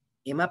જોયા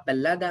એમાં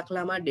પહેલા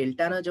દાખલામાં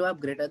ડેલ્ટાનો જવાબ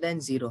ગ્રેટર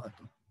ધેન 0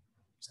 હતો,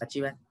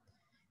 સાચી વાત.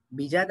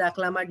 બીજા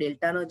દાખલામાં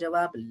ડેલ્ટાનો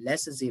જવાબ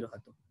લેસ 0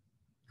 હતો,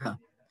 હા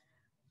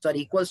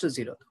સોરી ઇક્વલ્સ ટુ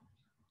 0 હતો.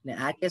 ને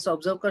આ કેસ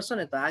ઓબ્ઝર્વ કરશો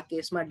ને તો આ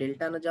કેસમાં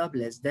ડેલ્ટાનો જવાબ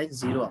લેસ ધેન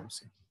 0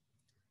 આવશે.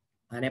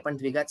 આને પણ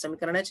દ્વિઘાત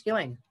સમીકરણ જ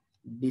કહેવાય ને,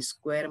 D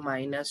square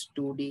minus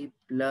 2d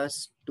plus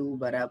 2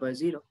 બરાબર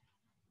 0.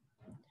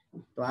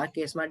 તો આ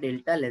કેસમાં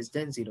ડેલ્ટા લેસ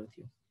ધેન 0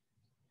 થયું.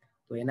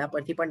 તો એના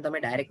પરથી પણ તમે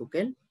ડાયરેક્ટ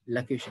ઉકેલ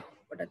લખી શકો,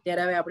 બટ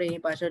અત્યારે હવે આપણે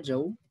એની પાછળ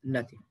જવું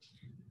નથી,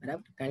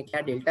 બરાબર? કારણ કે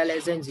આ ડેલ્ટા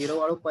લેસ ધેન 0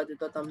 વાળું પદ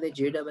તો તમને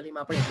JEE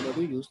માં પણ એટલું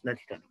બધું યુઝ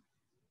નથી કરતું.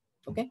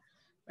 ઓકે,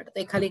 બટ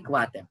એ ખાલી એક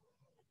વાત એમ.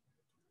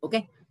 ઓકે,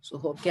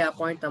 સો હોપ કે આ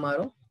પોઈન્ટ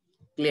તમારો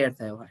ક્લિયર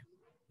થયો હોય,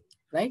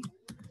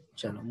 રાઈટ?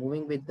 ચલો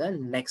moving with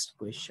the next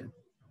question.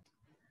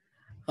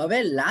 હવે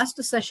લાસ્ટ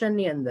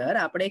સેશનની અંદર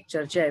આપણે એક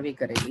ચર્ચા એવી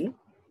કરેલી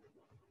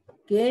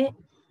કે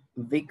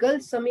વિકલ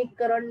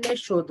સમીકરણને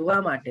શોધવા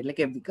માટે, એટલે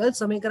કે વિકલ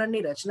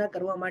સમીકરણની રચના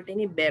કરવા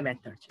માટેની બે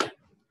મેથડ છે.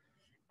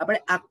 આપણે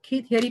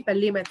આખી થિયરી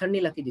પહેલી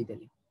મેથડની લખી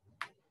દીધેલી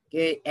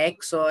કે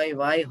x હોય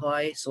y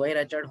હોય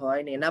સોય અચળ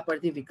હોય ને એના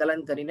પરથી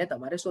વિકલન કરીને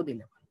તમારે શોધી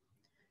લેવાનું.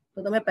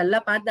 તો તમે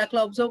પહેલા 5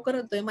 દાખલા ઓબ્ઝર્વ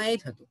કરો તો એમાં એ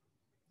જ હતું,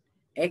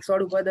 x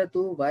વાળું પદ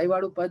હતું, y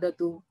વાળું પદ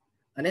હતું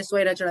અને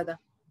સોય અચળ હતા.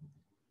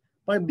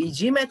 પણ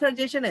બીજી મેથડ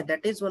જે છે ને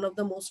that is one of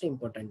the most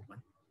important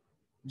one,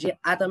 જે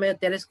આ તમે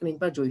અત્યારે સ્ક્રીન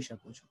પર જોઈ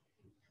શકો છો.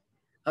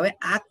 હવે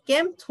આ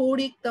કેમ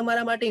થોડીક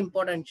તમારા માટે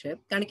ઇમ્પોર્ટન્ટ છે?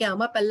 કારણ કે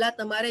આમાં પહેલા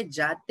તમારે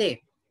જાતે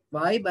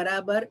y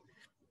બરાબર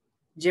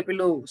જે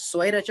પેલું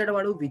સોય અચળ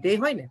વાળું વિધેય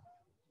હોય ને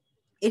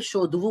એ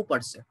શોધવું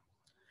પડશે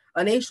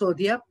અને એ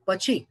શોધ્યા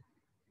પછી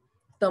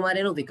તમારે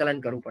એનું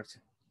વિકલન કરવું પડશે.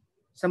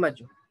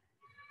 સમજો,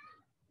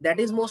 that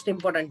is most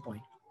important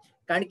point.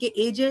 કારણ કે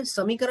એ જે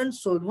સમીકરણ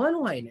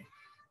શોધવાનું હોય ને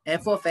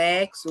f of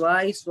x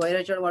y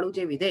સોય અચળ વાળું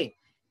જે વિધેય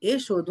એ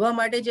શોધવા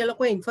માટે જે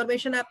લોકો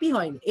ઇન્ફોર્મેશન આપી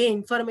હોય ને એ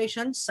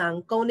ઇન્ફોર્મેશન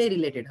સાંકવને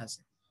રિલેટેડ હશે,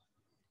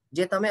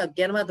 જે તમે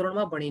 11મા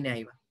ધોરણમાં ભણીને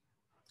આવ્યા,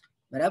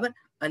 બરાબર?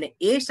 અને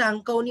એ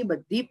સાંકવની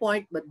બધી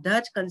પોઈન્ટ, બધા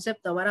જ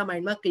કન્સેપ્ટ તમારા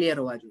માઇન્ડમાં ક્લિયર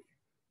હોવા જોઈએ.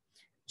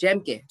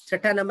 જેમ કે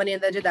 6થા નંબરની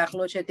અંદર જે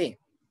દાખલો છે તે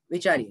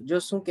વિચારીએ, જો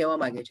શું કહેવા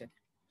માંગે છે.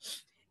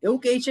 એવું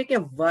કહે છે કે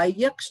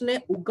y અક્ષને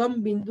ઉગમ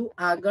બિંદુ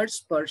આગળ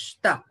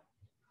સ્પર્શતા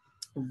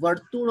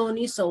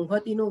વર્તુળોની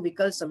સંહતિનું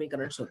વિકલ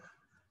સમીકરણ શોધો.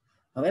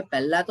 હવે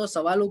પહેલા તો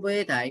સવાલ ઉભો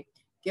એ થાય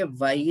કે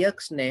y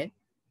અક્ષને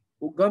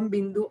ઉગમ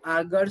બિંદુ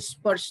આગળ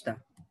સ્પર્શતા,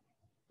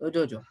 તો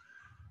જોજો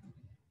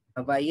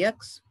y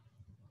અક્ષ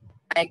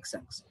x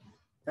અક્ષ,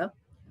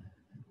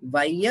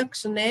 y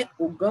અક્ષને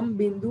ઉગમ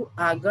બિંદુ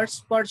આગળ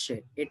સ્પર્શે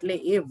એટલે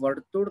એ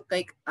વર્તુળ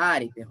કંઈક આ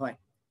રીતે હોય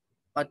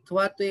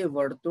અથવા તો એ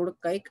વર્તુળ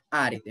કંઈક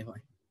આ રીતે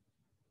હોય,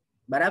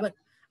 બરાબર?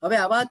 હવે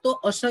આવા તો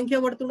અસંખ્ય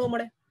વર્તુળો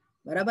મળે,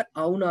 બરાબર?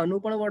 આવું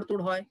નાનું પણ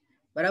વર્તુળ હોય,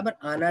 બરાબર?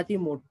 આનાથી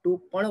મોટું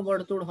પણ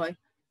વર્તુળ હોય,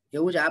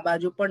 એવું જ આ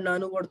બાજુ પણ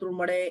નાનું વર્તુળ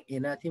મળે,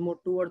 એનાથી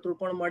મોટું વર્તુળ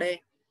પણ મળે,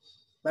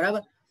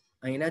 બરાબર?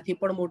 અહીંનાથી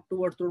પણ મોટું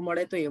વર્તુળ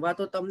મળે. તો એવા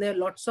તો તમને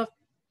લોટ્સ ઓફ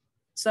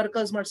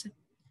સર્કલ્સ મળશે.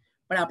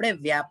 પણ આપણે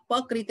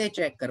વ્યાપક રીતે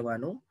ચેક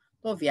કરવાનું,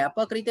 તો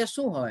વ્યાપક રીતે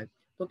શું હોય?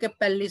 તો કે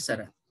પહેલી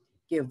શરત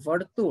કે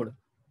વર્તુળ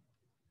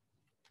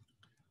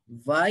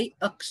y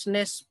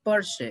અક્ષને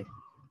સ્પર્શે,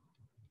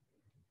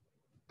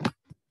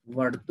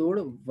 વર્તુળ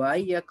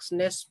y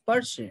અક્ષને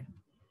સ્પર્શે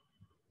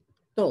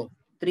તો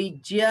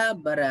ત્રિજ્યા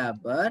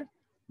બરાબર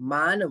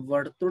માન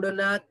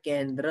વર્તુળના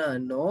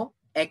કેન્દ્રનો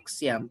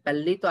એક્સ્યામ.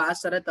 પહેલી તો આ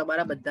શરત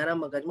તમારા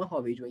બધાના મગજમાં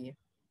હોવી જોઈએ,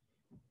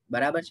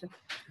 બરાબર છે.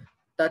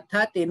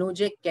 તથા તેનું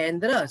જે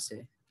કેન્દ્ર હશે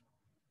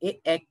એ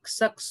એક્સ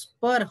અક્ષ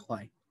પર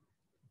હોય.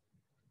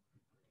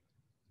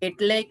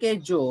 એટલે કે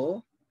જો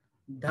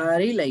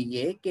ધારી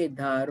લઈએ કે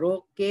ધારો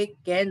કે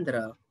કેન્દ્ર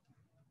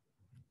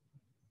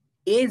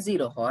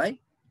A0 હોય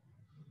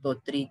તો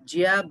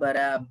ત્રિજ્યા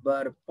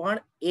બરાબર પણ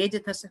એ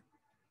જ થશે.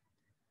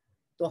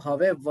 તો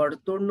હવે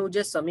વર્તુળનું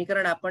જે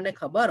સમીકરણ આપણને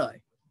ખબર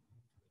હોય,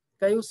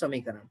 કયું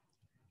સમીકરણ?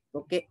 તો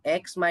કે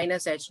x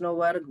માઇનસ h નો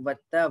વર્ગ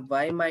વત્તા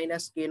y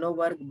માઇનસ k નો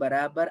વર્ગ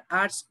બરાબર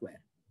r સ્ક્વેર.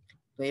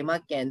 તો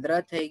એમાં કેન્દ્ર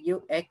થઈ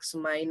ગયું x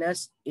માઇનસ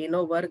a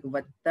નો વર્ગ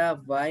વત્તા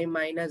y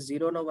માઇનસ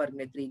 0 નો વર્ગ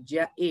ને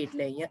ત્રિજ્યા a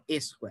એટલે અહીંયા a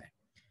સ્ક્વેર.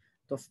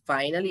 તો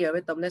ફાઇનલી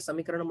હવે તમને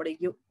સમીકરણ મળી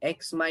ગયું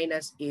x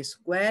minus a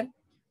square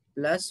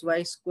plus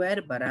y square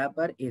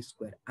બરાબર a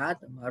સ્ક્વેર. આ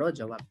તમારો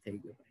જવાબ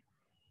થઈ ગયો.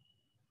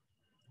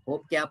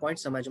 હોપ કે આ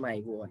પોઈન્ટ સમજમાં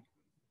આવ્યો હોય,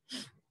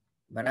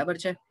 બરાબર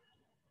છે.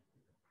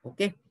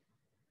 ઓકે,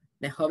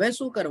 ને હવે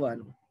શું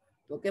કરવાનું?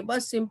 તો કે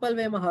બસ સિમ્પલ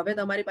વેમાં હવે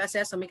તમારી પાસે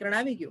આ સમીકરણ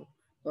આવી ગયું,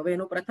 તો હવે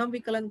એનું પ્રથમ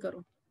વિકલન કરો.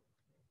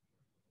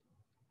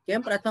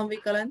 કેમ પ્રથમ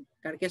વિકલન?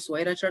 કારણ કે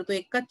સોય રચળ તો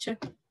એક જ છે,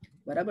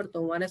 બરાબર. તો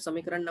હું આને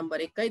સમીકરણ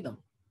નંબર 1 કહી દઉં.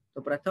 તો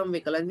પ્રથમ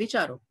વિકલન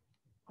વિચારો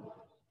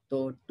તો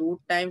 2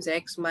 times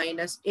x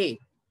minus a,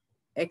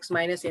 x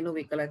minus a નું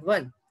વિકલન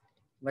 1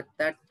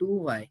 વત્તા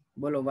 2y,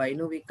 બોલો y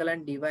નું વિકલન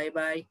dy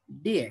બાય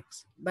dx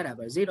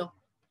બરાબર 0.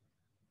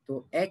 તો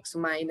x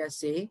minus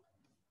a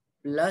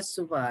plus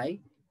y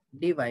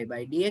dy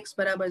by dx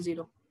બરાબર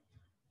 0.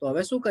 તો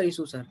હવે શું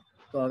કરીશું સર?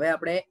 તો હવે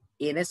આપણે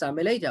a ને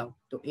સામે લઈ જાઓ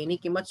તો એની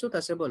કિંમત શું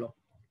થશે બોલો?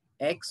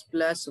 x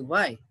plus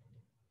y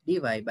dy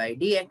by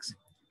dx.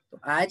 તો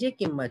આ જે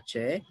કિંમત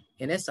છે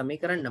એને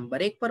સમીકરણ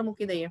નંબર 1 પર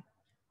મૂકી દઈએ.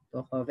 તો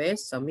હવે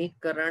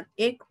સમીકરણ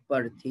 1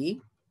 પરથી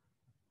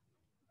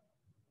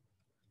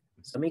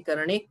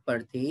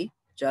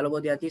ચાલો બહુ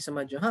ધ્યાનથી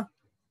સમજો. હા,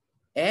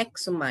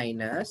 x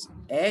minus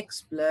x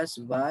plus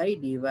y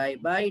dy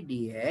by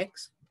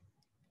dx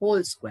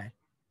whole square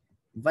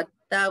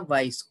વત્તા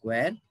y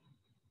સ્ક્વેર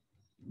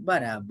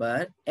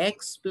બરાબર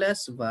x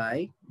plus y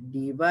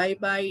dy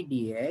by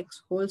dx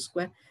whole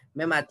square.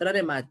 મેં માત્ર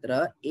ને માત્ર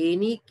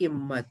એની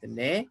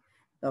કિંમતને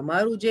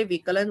તમારું જે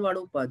વિકલન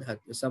વાળું પદ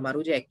હતું,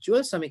 તમારું જે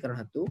એકચ્યુઅલ સમીકરણ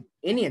હતું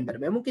એની અંદર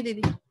મેં મૂકી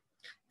દીધી.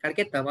 કારણ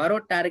કે તમારો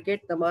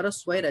ટાર્ગેટ તમારો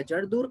સ્વય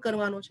રચળ દૂર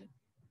કરવાનો છે,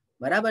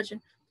 બરાબર છે.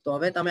 તો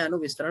હવે તમે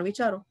આનું વિસ્તરણ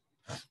વિચારો.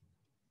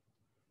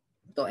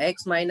 તો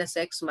x minus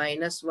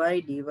y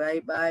dy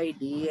by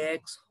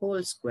dx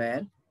whole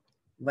square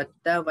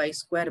વત્તા y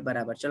સ્ક્વેર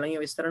બરાબર, ચલો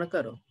અહીંયા વિસ્તરણ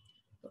કરો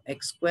તો x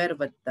સ્ક્વેર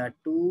વત્તા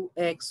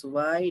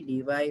 2xy dy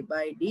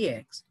બાય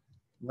dx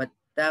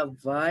વત્તા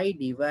y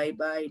dy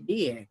by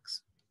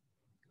dx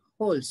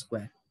whole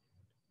square.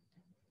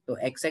 તો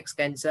x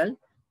કેન્સલ,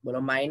 બોલો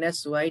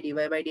minus y dy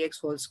by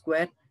dx whole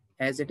square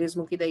as it is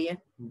મૂકી દઈએ,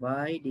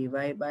 y dy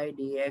by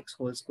dx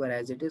whole square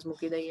as it is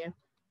મૂકી દઈએ,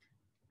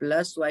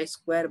 plus y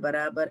square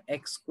બરાબર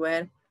x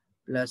square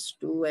plus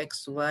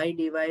 2xy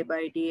dy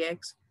by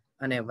dx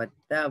અને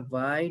વત્તા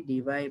y dy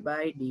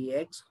by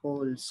dx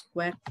whole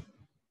square.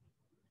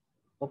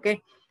 Okay,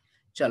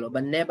 ચલો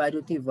બંને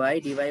બાજુથી y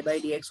dy by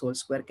dx whole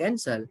square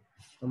cancel.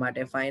 તો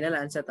માટે ફાઇનલ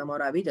આન્સર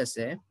તમારો આવી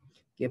જશે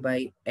કે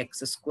ભાઈ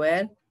x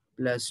square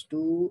plus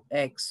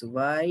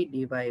 2xy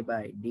dy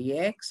by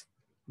dx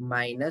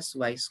minus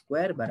y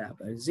square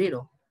બરાબર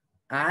 0.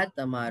 આ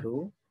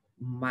તમારું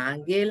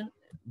માંગેલ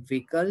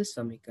વિકલ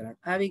સમીકરણ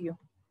આવી ગયું.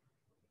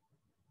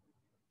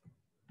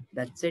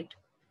 That's it.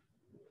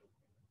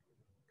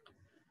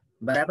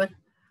 બરાબર.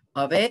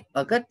 હવે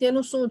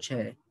અગત્યનું શું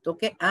છે તો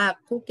કે આ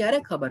આખું ક્યારે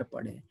ખબર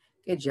પડે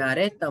કે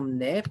જ્યારે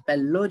તમને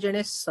પહેલો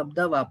જેને શબ્દ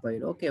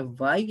વાપર્યો કે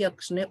y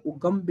અક્ષને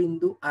ઉગમ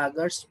બિંદુ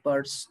આગળ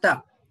સ્પર્શતા,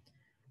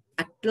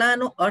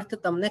 આટલાનો અર્થ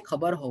તમને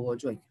ખબર હોવો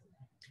જોઈએ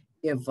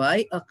કે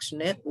y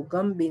અક્ષને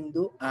ઉગમ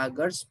બિંદુ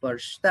આગળ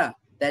સ્પર્શતા.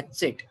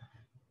 That's it.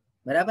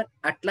 બરાબર,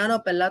 આટલાનો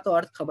પહેલા તો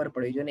અર્થ ખબર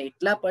પડવી જોઈએ.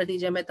 એટલા પરથી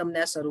જે મેં તમને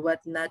આ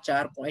શરૂઆતના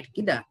 4 પોઈન્ટ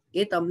કીધા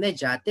એ તમને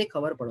જાતે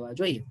ખબર પડવા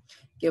જોઈએ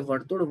કે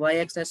વર્તુળ y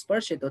અક્ષ ને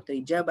સ્પર્શે તો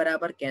ત્રિજ્યા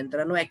બરાબર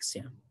કેન્દ્રનો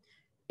એક્સ્યામ.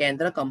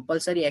 કેન્દ્ર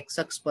કમ્પલસરી x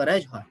અક્ષ પર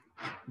જ હોય.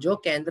 જો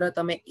કેન્દ્ર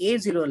તમે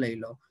a0 લઈ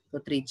લો તો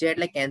ત્રિજ્યા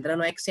એટલે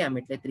કેન્દ્રનો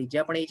એક્સ્યામ એટલે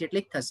ત્રિજ્યા પણ એ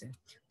જેટલી જ થશે.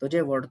 તો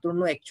જે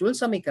વર્તુળનું એકચ્યુઅલ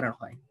સમીકરણ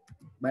હોય,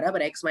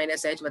 બરાબર, x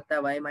માઇનસ h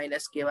વત્તા y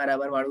માઇનસ k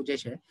બરાબર વાળું જે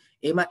છે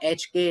એમાં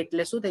h k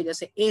એટલે શું થઈ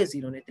જશે?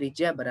 a0 ને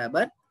ત્રિજ્યા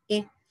બરાબર a.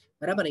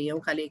 બરાબર, અહીંયા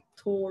હું ખાલી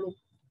થોડું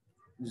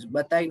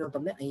બતાવી દઉં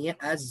તમને.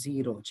 અહીંયા આ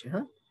 0 છે,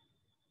 હા,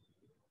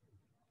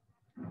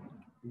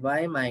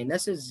 y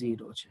માઇનસ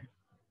 0 છે.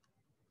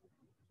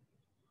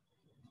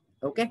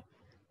 ઓકે,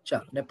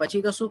 ચાલો ને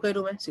પછી તો શું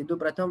કર્યું મેં? સીધું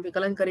પ્રથમ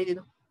વિકલન કરી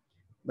દીધું.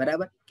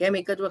 બરાબર, કેમ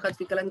એક જ વખત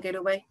વિકલન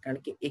કર્યું ભાઈ?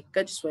 કારણ કે એક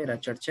જ સ્વય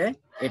રચળ છે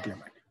એટલા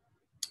માટે.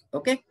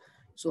 ઓકે,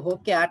 સો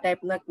હોપ કે આ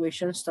ટાઈપના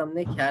ક્વેશ્ચન્સ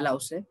તમને ખ્યાલ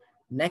આવશે.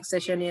 નેક્સ્ટ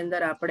સેશનની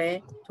અંદર આપણે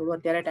થોડું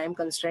અત્યારે ટાઈમ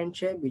કન્સ્ટ્રેન્ટ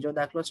છે, બીજો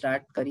દાખલો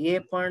સ્ટાર્ટ કરીએ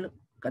પણ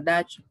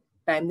કદાચ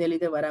ટાઈમને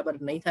લીધે બરાબર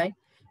નહીં થાય.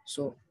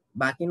 સો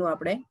બાકીનું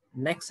આપણે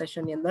નેક્સ્ટ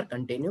સેશનની અંદર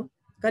કન્ટિન્યુ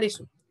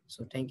કરીશું.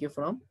 So thank you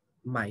from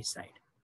my side.